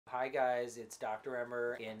Hi guys, it's Dr.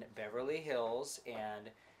 Emer in Beverly Hills,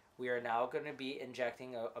 and we are now going to be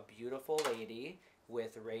injecting a beautiful lady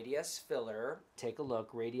with Radiesse filler. Take a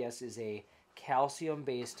look. Radiesse is a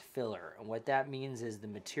calcium-based filler, and what that means is the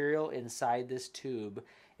material inside this tube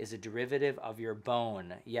is a derivative of your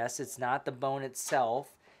bone. Yes, it's not the bone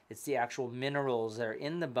itself, it's the actual minerals that are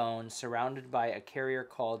in the bone surrounded by a carrier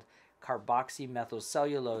called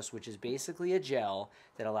carboxymethylcellulose, which is basically a gel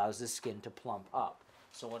that allows the skin to plump up.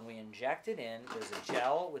 So when we inject it in, there's a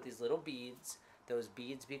gel with these little beads. Those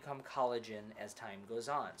beads become collagen as time goes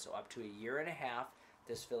on. So up to a year and a half,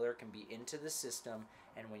 this filler can be into the system.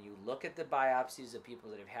 And when you look at the biopsies of people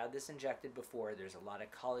that have had this injected before, there's a lot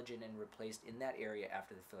of collagen and replaced in that area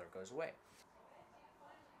after the filler goes away.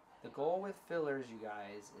 The goal with fillers, you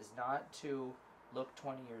guys, is not to look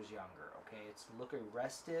 20 years younger, okay? It's to look a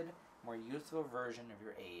rested, more youthful version of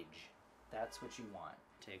your age. That's what you want.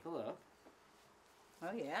 Take a look.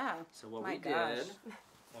 Oh yeah. So what we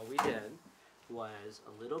did was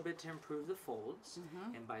a little bit to improve the folds,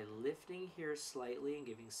 and by lifting here slightly and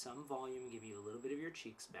giving some volume, giving you a little bit of your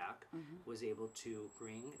cheeks back, was able to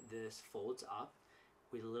bring this folds up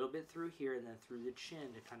with a little bit through here and then through the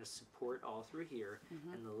chin to kind of support all through here,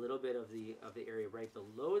 and a little bit of the area right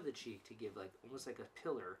below the cheek to give like almost like a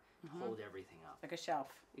pillar to hold everything up. Like a shelf.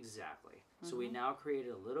 Exactly. So we now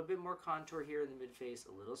created a little bit more contour here in the mid-face,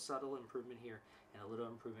 a little subtle improvement here, and a little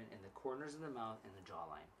improvement in the corners of the mouth and the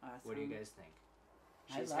jawline. Awesome. What do you guys think?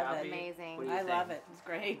 She's happy. Amazing. What do you think? Love it. It's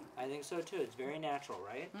great. I think so too. It's very natural,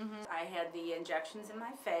 right? I had the injections in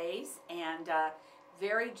my face and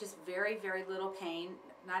very little pain.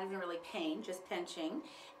 Not even really pain, just pinching.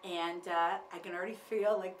 And I can already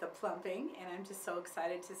feel like the plumping, and I'm just so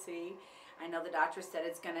excited to see. I know the doctor said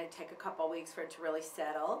it's going to take a couple weeks for it to really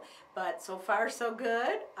settle, but so far so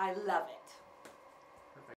good. I love it.